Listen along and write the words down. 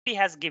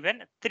has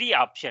given three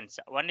options.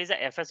 One is a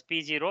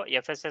FSP0,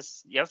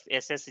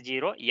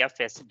 FSS0,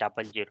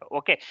 FS00.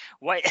 Okay,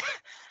 why?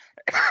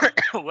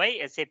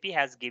 Why SAP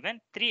has given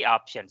three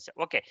options?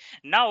 Okay,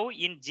 now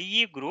in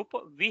GE group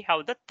we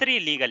have the three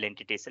legal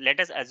entities.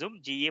 Let us assume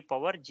GE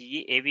Power,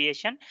 GE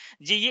Aviation,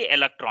 GE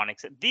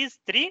Electronics. These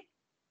three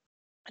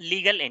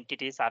legal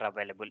entities are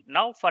available.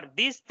 Now for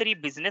these three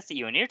business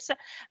units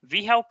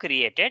we have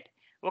created,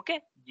 okay,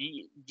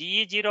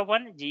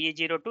 GE01,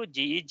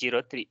 GE02,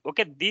 GE03.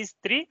 Okay, these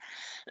three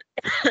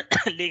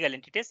legal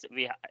entities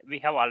we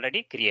have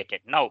already created.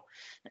 Now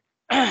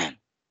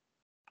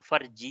for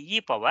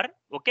GE Power,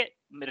 okay,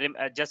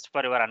 just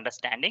for your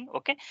understanding,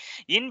 okay,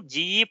 in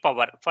GE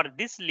Power, for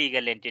this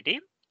legal entity,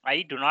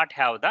 I do not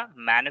have the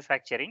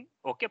manufacturing,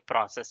 okay,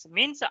 process.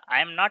 Means I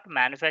am not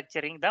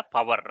manufacturing the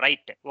power, right?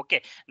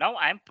 Okay, now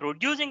I am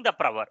producing the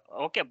power,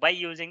 okay, by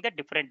using the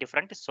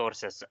different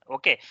sources.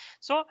 Okay,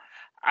 so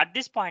at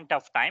this point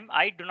of time,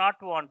 I do not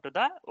want to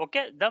the,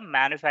 okay, the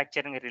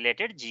manufacturing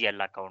related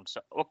GL accounts.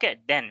 Okay,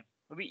 then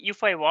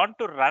if I want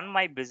to run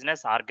my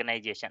business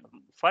organization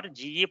for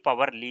GE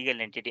Power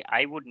legal entity,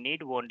 I would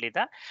need only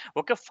the,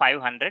 okay,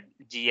 500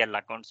 GL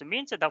accounts.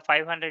 Means the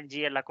 500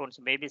 GL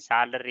accounts may be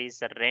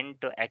salaries,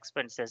 rent,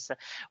 expenses.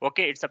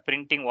 Okay, it's a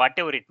printing,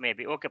 whatever it may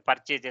be. Okay,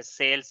 purchases,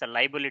 sales,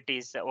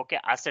 liabilities. Okay,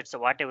 assets,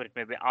 whatever it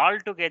may be. All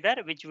together,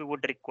 which we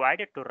would require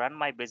to run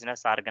my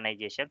business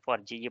organization for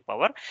GE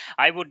Power,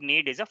 I would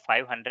need is a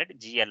 500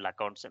 GL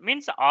accounts.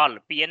 Means all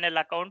PNL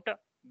account,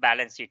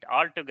 balance sheet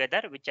all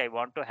together, which I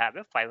want to have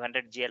a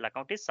 500 GL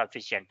account is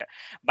sufficient.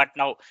 But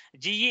now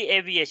GE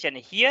Aviation,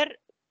 here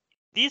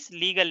this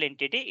legal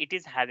entity, it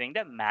is having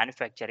the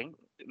manufacturing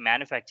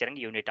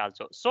unit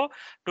also. So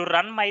to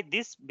run my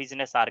this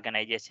business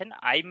organization,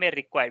 I may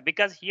require,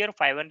 because here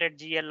 500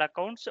 GL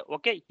accounts,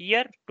 okay,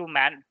 here to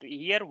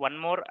here one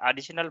more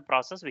additional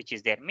process which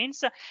is there.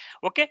 Means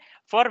okay,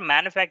 for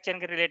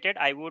manufacturing related,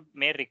 I would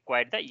may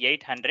require the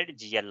 800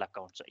 GL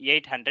accounts,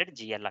 800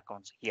 GL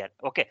accounts here.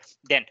 Okay,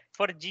 then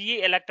for GE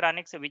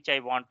Electronics, which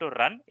I want to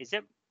run, is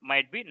a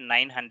might be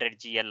 900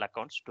 GL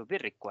accounts to be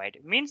required.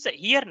 Means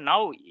here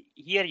now,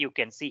 here you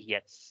can see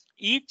here,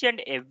 each and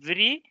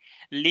every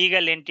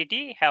legal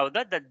entity have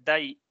the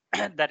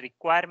the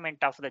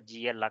requirement of the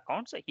GL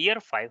accounts. Here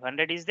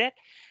 500 is there,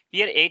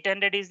 here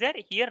 800 is there,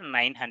 here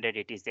 900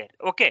 it is there.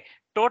 Okay,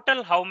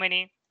 total how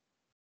many?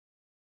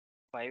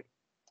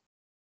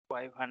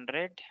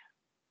 500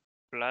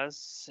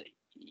 plus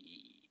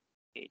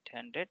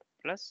 800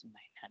 plus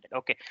 900.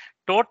 Okay,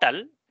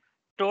 total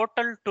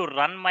to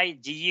run my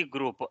GE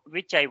group,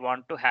 which I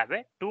want to have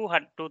a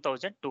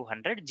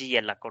 2200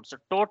 GL accounts. So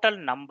total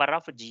number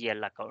of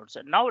GL accounts.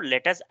 Now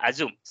let us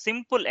assume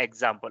simple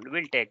example.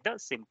 We'll take the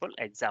simple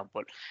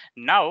example.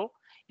 Now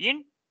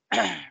in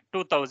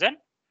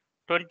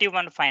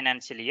 2021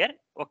 financial year,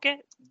 okay,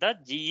 the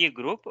GE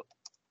group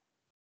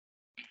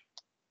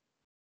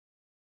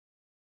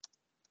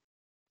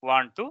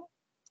want to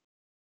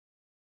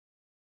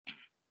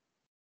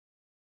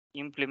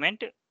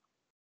implement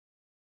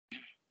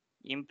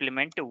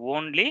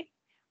only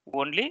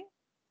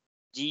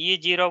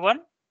GE01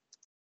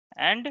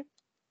 and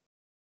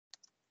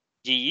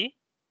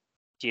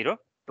GE02.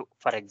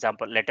 For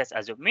example, let us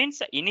assume,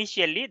 means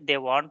initially they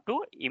want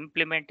to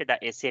implement the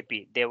SAP,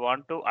 they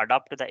want to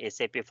adopt the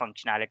SAP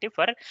functionality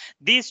for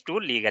these two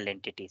legal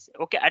entities.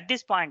 Okay, at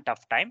this point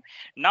of time,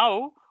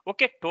 now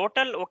okay,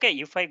 total, okay,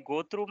 if I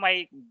go through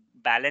my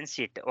balance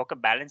sheet, okay,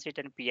 balance sheet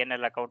and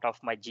PNL account of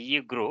my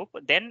GE group,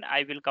 then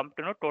I will come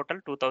to know total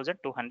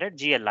 2200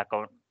 GL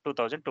account,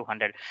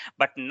 2200.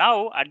 But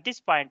now at this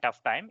point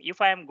of time,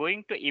 if I am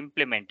going to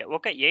implement,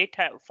 okay,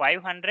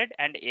 500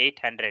 and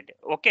 800,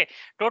 okay,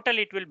 total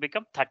it will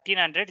become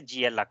 1300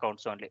 GL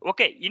accounts only.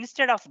 Okay,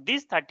 instead of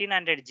these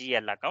 1300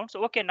 GL accounts,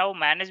 okay, now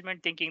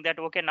management thinking that,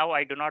 okay, now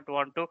I do not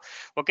want to,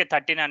 okay,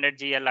 1300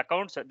 GL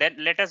accounts, then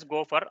let us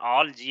go for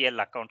all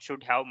GL accounts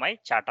should have my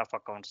chart of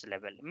accounts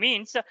level.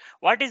 Means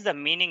what is the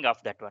meaning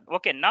of that one?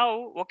 Okay,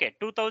 now okay,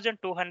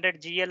 2200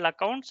 GL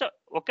accounts,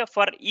 okay,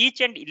 for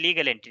each and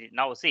legal entity.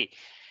 Now see,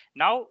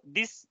 now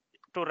this,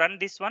 to run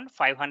this one,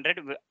 500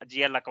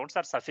 GL accounts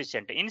are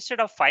sufficient. Instead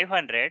of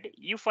 500,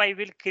 if I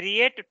will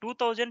create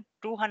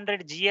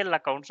 2200 GL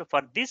accounts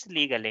for this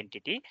legal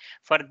entity,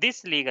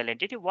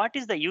 what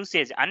is the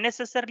usage?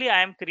 Unnecessarily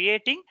I am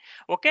creating,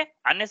 okay,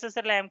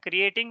 unnecessarily I am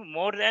creating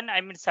more than,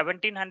 I mean,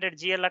 1700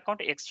 GL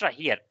account extra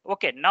here.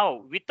 Okay,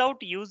 now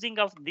without using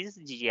of these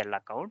GL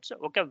accounts,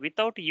 okay,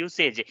 without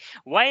usage,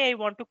 why I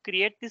want to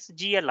create this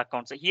GL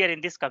accounts here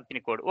in this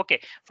company code?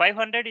 Okay,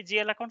 500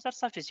 GL accounts are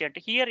sufficient,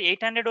 here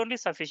 800 only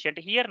sufficient,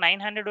 here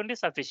 900 only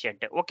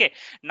sufficient. Okay,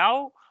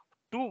 now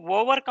to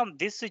overcome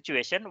this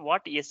situation,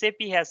 what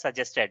SAP has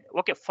suggested,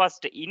 okay,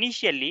 first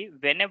initially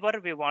whenever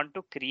we want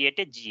to create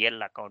a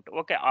GL account,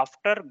 okay,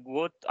 after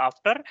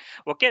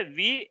okay,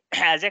 we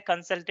as a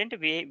consultant,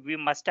 we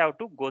must have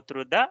to go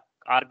through the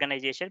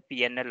organization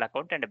PNL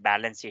account and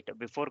balance sheet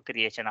before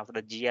creation of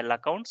the GL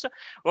accounts.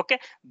 Okay,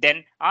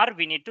 then or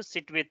we need to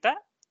sit with the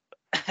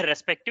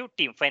respective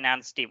team,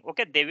 finance team.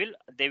 Okay, they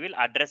will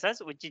address us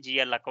which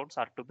GL accounts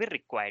are to be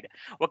required.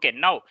 Okay,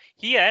 now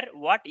here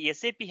what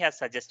SAP has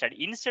suggested,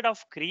 instead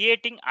of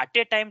creating at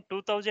a time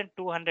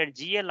 2200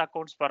 GL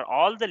accounts for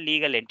all the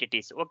legal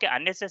entities, okay,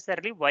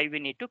 unnecessarily why we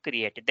need to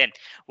create, then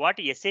what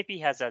SAP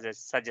has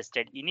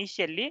suggested,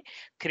 initially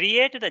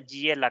create the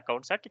GL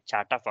accounts at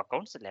chart of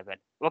accounts level.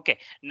 Okay,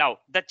 now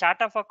the chart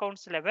of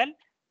accounts level,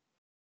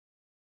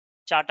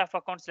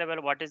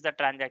 what is the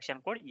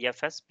transaction code?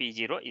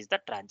 FSP0 is the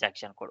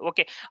transaction code.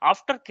 Okay,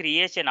 after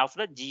creation of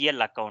the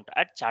GL account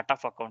at chart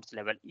of accounts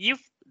level,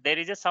 if there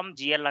is some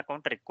GL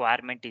account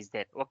requirement is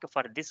there, okay,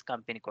 for this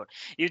company code,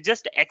 you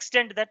just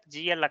extend that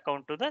GL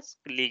account to the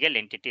legal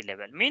entity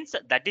level. Means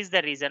that is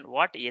the reason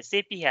what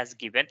SAP has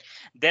given.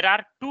 There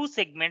are two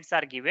segments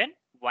are given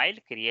while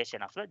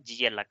creation of the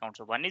GL accounts.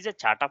 One is a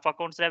chart of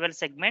accounts level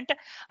segment,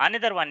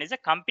 another one is a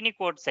company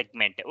code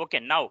segment. Okay,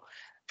 now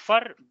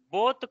for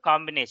both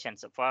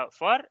combinations,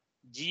 for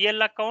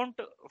GL account,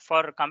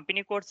 for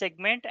company code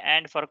segment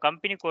and for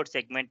company code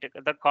segment,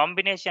 the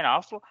combination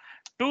of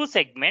two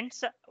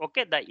segments,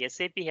 okay, the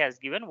SAP has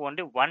given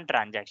only one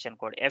transaction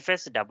code,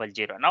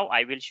 FS00. Now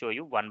I will show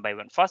you one by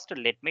one. First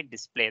let me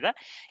display the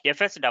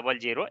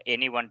FS00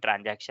 any one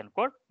transaction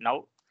code.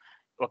 Now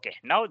okay,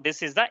 now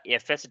this is the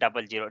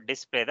FS00,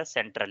 display the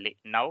centrally.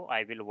 Now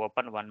I will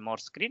open one more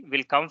screen,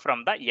 will come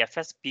from the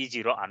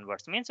FSP0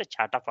 onwards, means a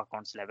chart of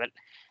accounts level,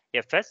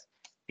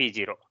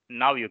 FSP0.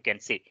 Now you can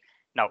see.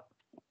 Now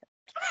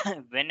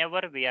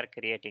whenever we are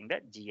creating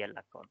the GL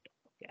account,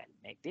 okay,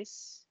 I'll make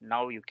this.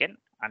 Now you can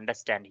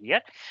understand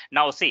here.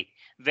 Now see,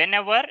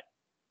 whenever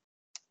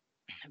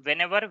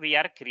we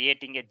are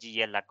creating a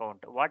GL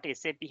account, what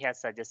SAP has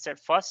suggested,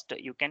 first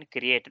you can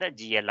create the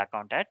GL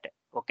account at,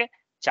 okay,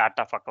 chart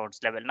of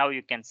accounts level. Now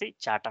you can see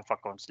chart of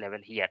accounts level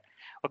here.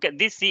 Okay,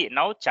 this see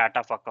now chart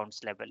of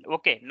accounts level.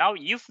 Okay, now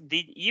if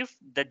the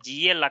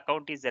GL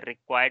account is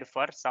required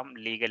for some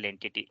legal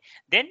entity,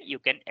 then you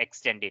can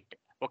extend it.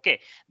 Okay,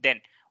 then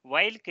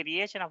while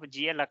creation of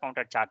GL account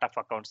at chart of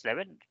accounts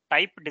level,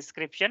 type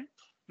description,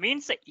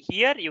 means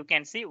here you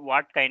can see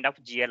what kind of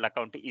GL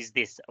account is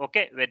this.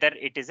 Okay, whether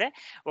it is a,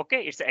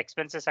 okay, it's a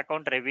expenses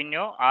account,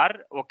 revenue, or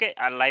okay,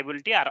 a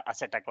liability or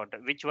asset account,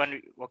 which one,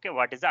 okay,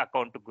 what is the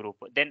account group,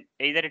 then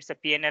either it's a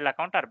P&L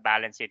account or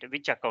balance sheet,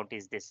 which account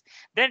is this,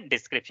 then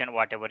description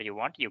whatever you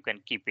want you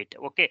can keep it.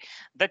 Okay,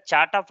 the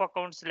chart of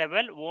accounts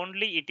level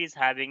only it is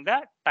having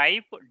the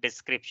type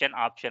description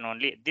option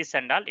only, this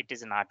and all it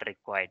is not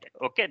required.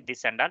 Okay,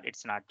 this and all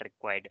it's not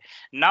required.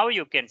 Now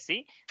you can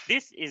see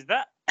this is the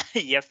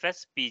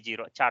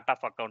FSP0 chart of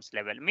accounts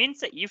level,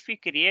 means if we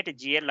create a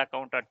GL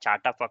account or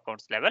chart of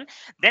accounts level,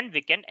 then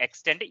we can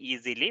extend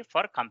easily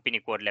for company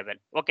code level.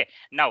 Okay,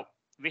 now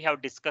we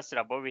have discussed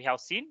about, we have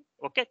seen,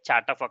 okay,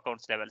 chart of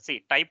accounts level.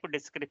 See, type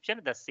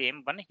description, the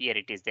same one here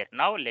it is there.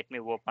 Now let me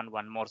open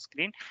one more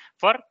screen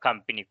for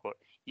company code.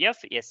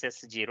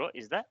 FSS0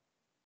 is the,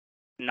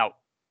 now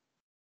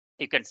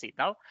you can see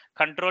now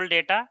control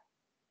data,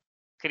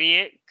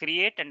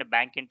 create and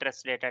bank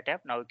interest data tab.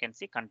 Now you can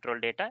see control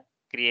data,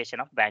 creation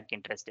of bank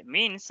interest,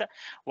 means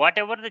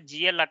whatever the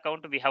GL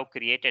account we have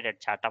created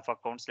at chart of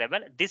accounts level,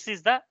 this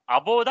is the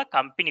above the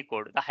company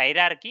code, the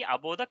hierarchy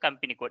above the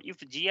company code.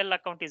 If GL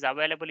account is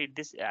available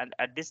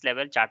at this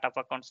level, chart of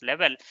accounts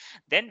level,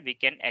 then we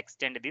can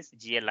extend this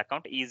GL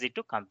account easy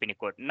to company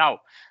code. Now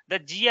the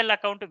GL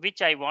account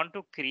which I want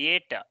to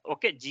create,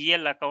 okay,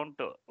 GL account,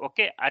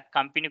 okay, at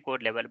company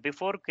code level,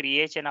 before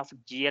creation of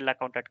GL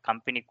account at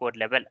company code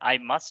level, I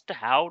must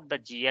have the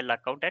GL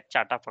account at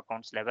chart of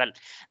accounts level,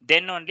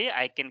 then only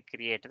I can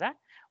create the,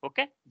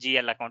 okay,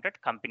 GL account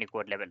at company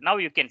code level. Now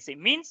you can see,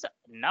 means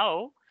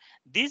now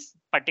this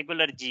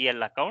particular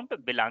GL account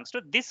belongs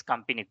to this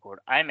company code.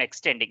 I am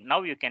extending.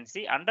 Now you can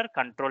see under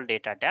control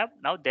data tab,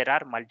 now there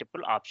are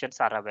multiple options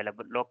are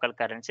available. Local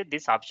currency,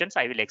 these options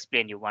I will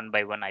explain you one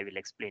by one, I will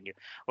explain you.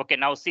 Okay,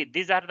 now see,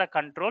 these are the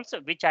controls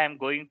which I am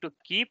going to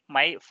keep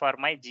for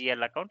my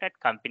GL account at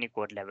company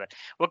code level.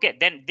 Okay,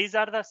 then these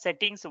are the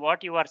settings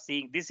what you are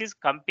seeing. This is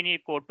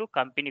company code to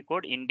company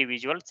code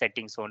individual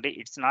settings only.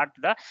 It's not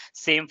the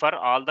same for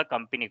all the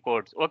company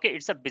codes. Okay,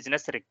 it's a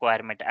business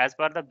requirement. As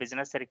per the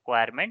business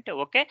requirement,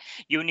 okay,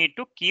 you need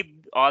to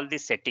keep all the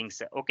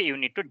settings. Okay, you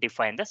need to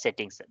define the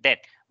settings. Then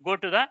go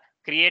to the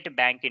create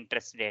bank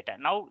interest data.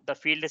 Now the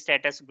field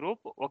status group,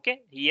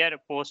 okay, here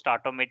post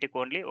automatic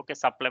only. Okay,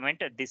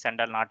 supplement this and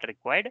all not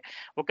required.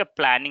 Okay,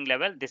 planning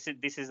level, this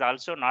is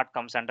also not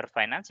comes under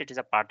finance, it is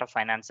a part of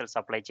financial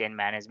supply chain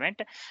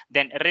management.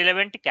 Then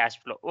relevant cash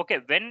flow. Okay,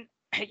 when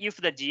if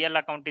the GL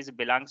account is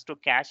belongs to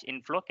cash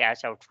inflow,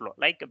 cash outflow,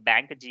 like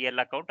bank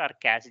GL account or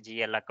cash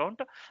GL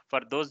account,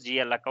 for those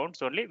GL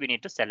accounts only we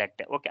need to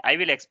select. Okay, I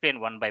will explain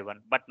one by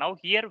one, but now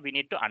here we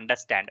need to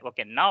understand.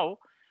 Okay, now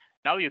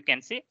you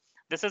can see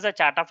this is a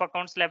chart of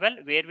accounts level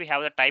where we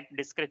have the type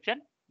description,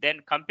 then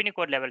company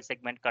code level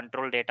segment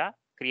control data,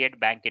 create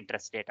bank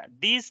interest data.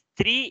 These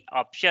three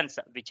options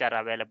which are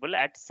available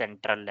at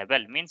central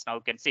level means now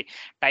you can see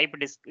type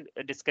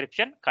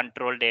description,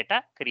 control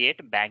data, create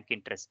bank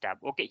interest tab.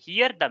 Okay,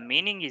 here the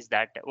meaning is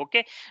that,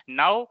 okay,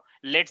 now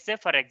let's say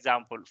for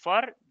example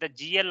for the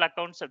GL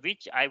accounts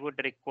which I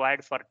would require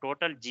for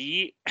total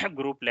GE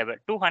group level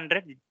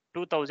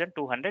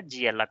 2200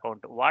 GL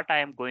account, what I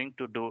am going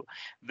to do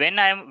when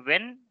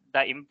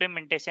the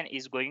implementation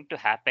is going to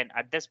happen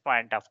at this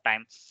point of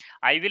time,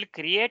 I will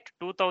create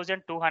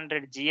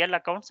 2200 GL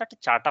accounts at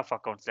chart of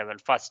accounts level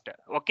first.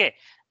 Okay,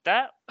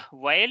 the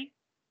while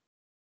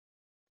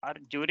or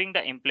during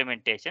the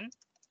implementation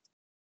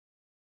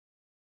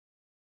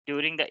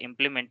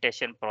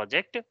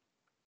project,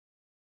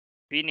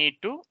 we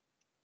need to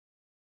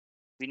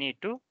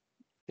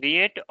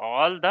create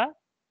all the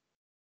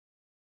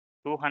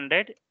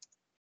 200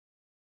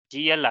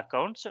 GL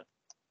accounts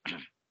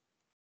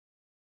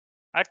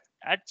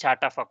at chart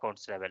of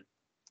accounts level.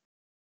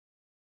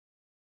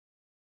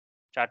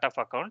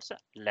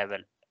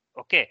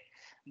 Okay,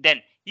 then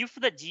if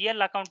the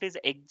GL account is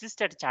exist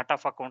at chart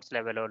of accounts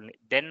level only,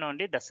 then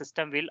only the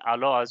system will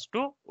allow us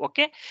to,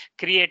 okay,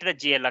 create the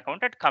GL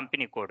account at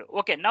company code.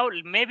 Okay, now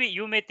maybe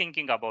you may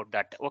thinking about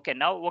that. Okay,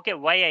 now, okay,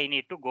 why I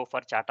need to go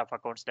for chart of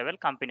accounts level,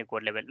 company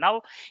code level?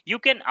 Now you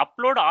can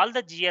upload all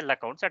the GL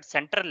accounts at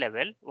central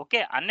level.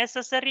 Okay,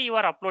 unnecessary you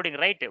are uploading,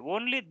 right?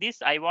 Only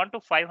this I want to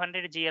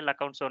 500 GL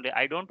accounts only.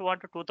 I don't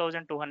want to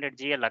 2200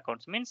 GL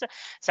accounts, means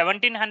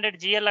 1700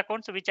 GL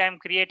accounts which I am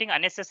creating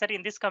unnecessary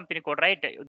in this company code, right?